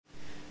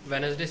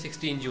Wednesday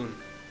 16 June.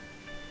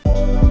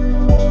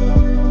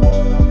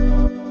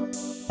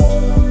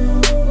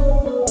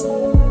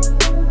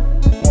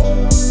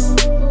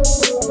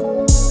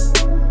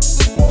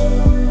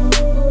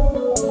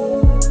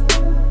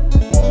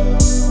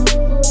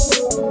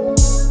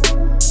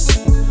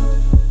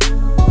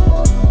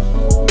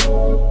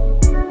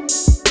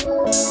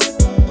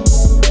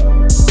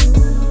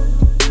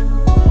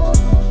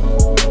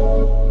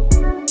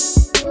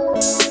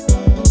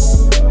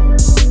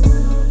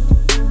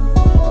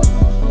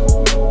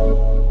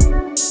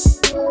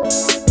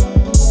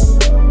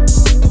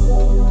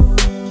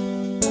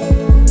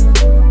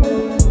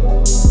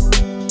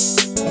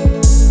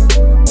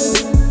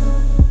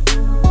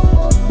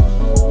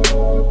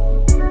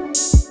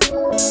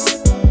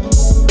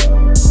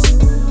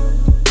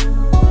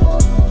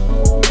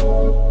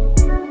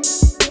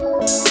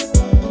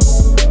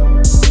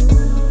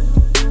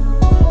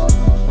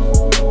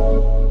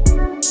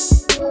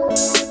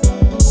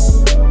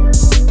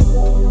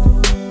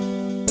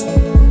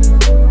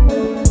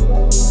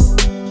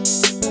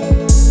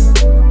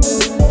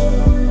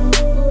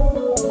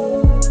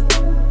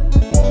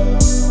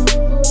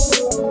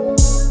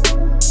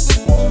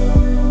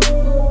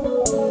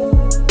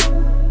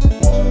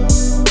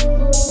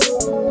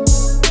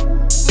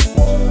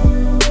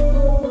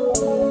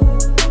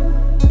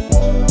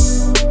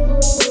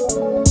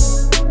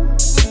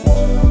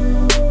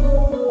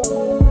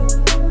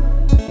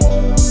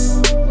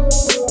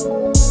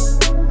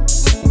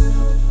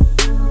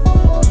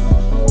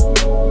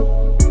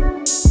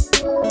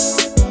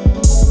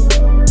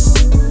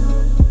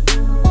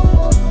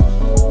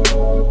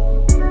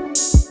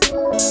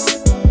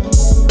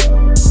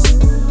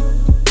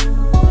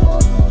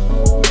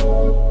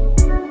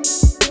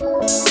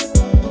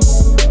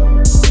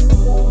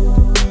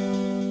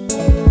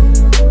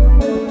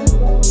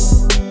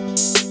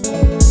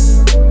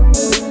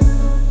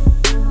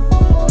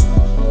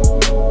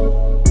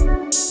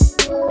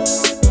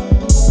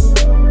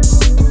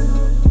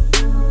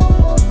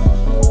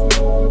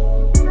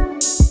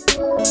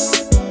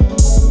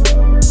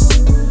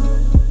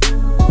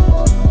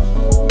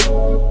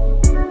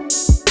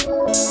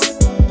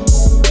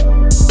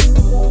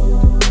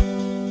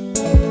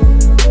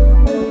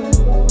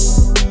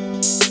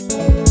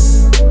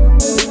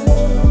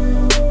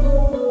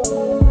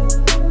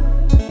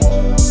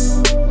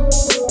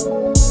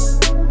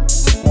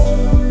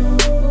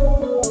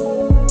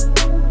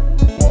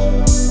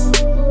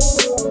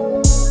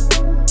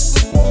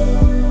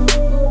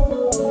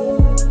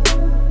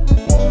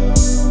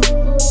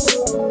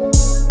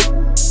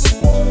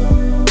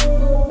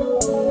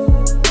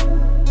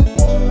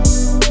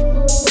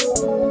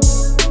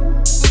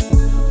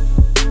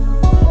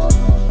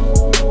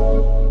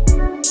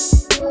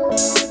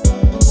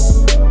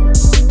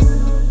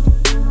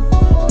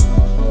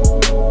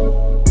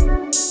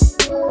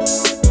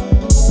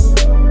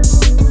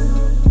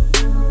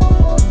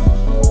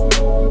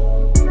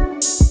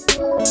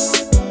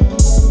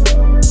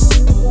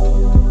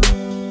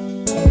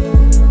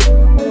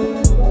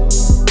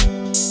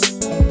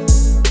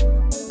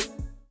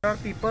 There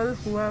are people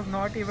who have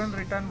not even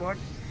written what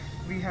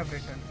we have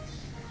written.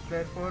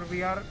 Therefore,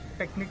 we are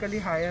technically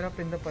higher up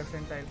in the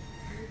percentile.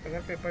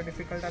 अगर paper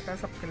difficult आता है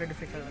सबके लिए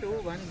difficult 2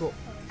 1 go.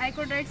 I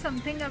could write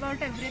something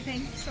about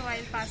everything, so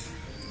I'll pass.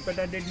 But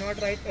I did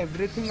not write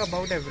everything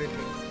about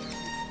everything.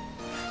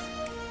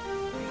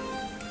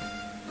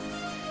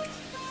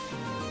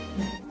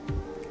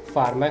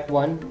 Pharmac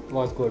 1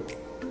 was good.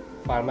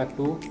 Pharmac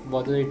 2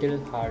 was a little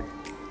hard.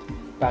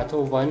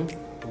 Patho 1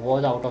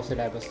 was out of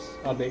syllabus,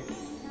 a bit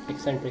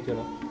eccentric, you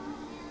know.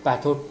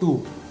 Patho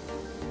 2.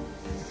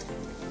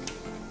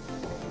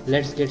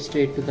 Let's get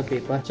straight to the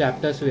paper.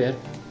 Chapters were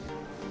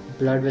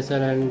blood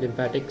vessel and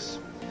lymphatics,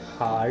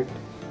 heart,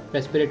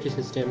 respiratory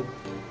system,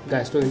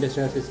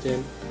 gastrointestinal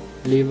system,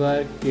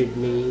 liver,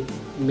 kidney,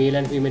 male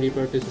and female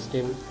reproductive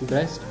system,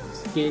 breast,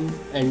 skin,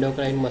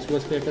 endocrine,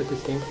 musculoskeletal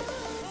system,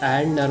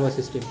 and nervous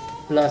system,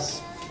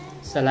 plus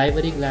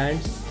salivary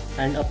glands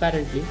and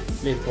apparently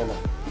lymphoma.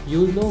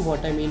 You'll know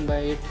what I mean by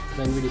it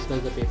when we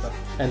discuss the paper.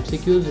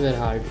 MCQs were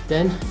hard.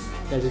 Then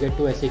let's get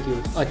to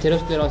SAQs.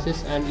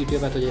 Atherosclerosis and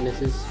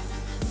etiopathogenesis,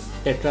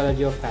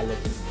 tetralogy of Fallot.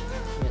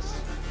 Yes.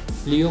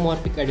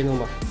 Pleomorphic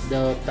adenoma,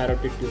 the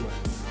parotid tumor.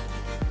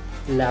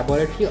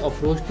 Laboratory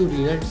approach to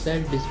renal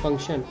cell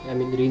dysfunction,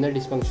 renal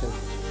dysfunction.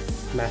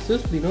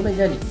 Massus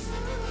splenomegaly.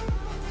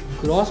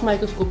 Gross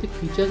microscopic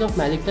features of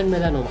malignant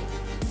melanoma.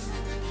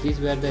 These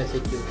were the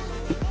SAQs.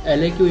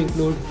 LAQ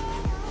include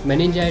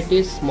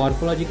meningitis,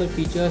 morphological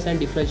features and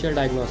differential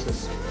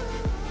diagnosis.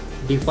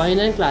 Define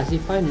and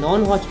classify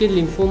non-Hodgkin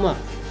lymphoma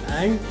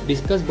and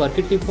discuss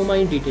Burkitt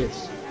lymphoma in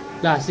details.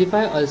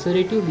 Classify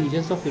ulcerative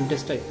lesions of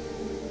intestine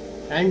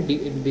and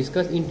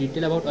discuss in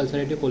detail about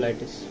ulcerative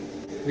colitis.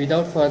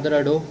 Without further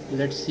ado,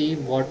 let's see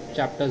what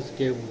chapters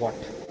gave what.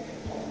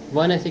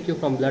 One SAQ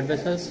from blood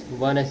vessels,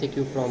 one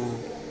SAQ from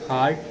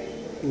heart,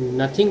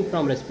 nothing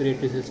from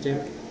respiratory system.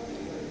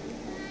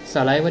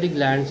 Salivary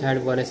glands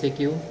had one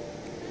SAQ,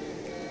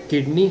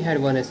 kidney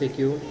had one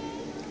SAQ,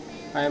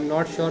 I am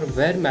not sure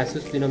where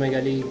massive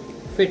splenomegaly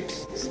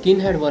fits. Skin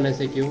had one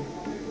SAQ,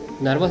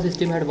 nervous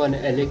system had one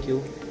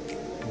LAQ,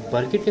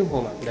 Burkitt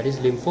lymphoma, that is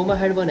lymphoma,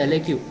 had one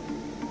LAQ,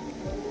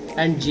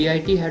 and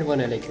GIT had one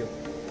LAQ.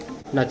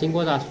 Nothing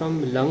was asked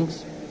from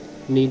lungs,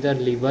 neither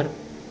liver,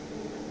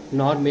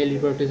 nor male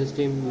reproductive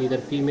system, neither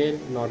female,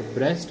 nor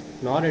breast,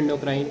 nor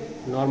endocrine,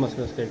 nor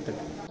musculoskeletal.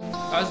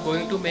 I was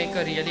going to make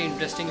a really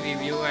interesting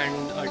review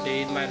and a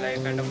day in my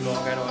life and a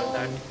vlog and all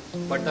that,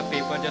 but the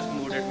paper just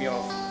mooded me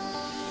off.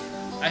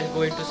 I'll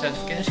go into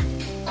self-care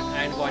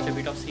and watch a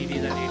bit of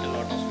series and eat a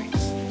lot of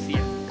sweets. See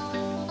ya.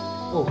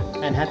 Oh,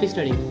 and happy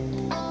studying.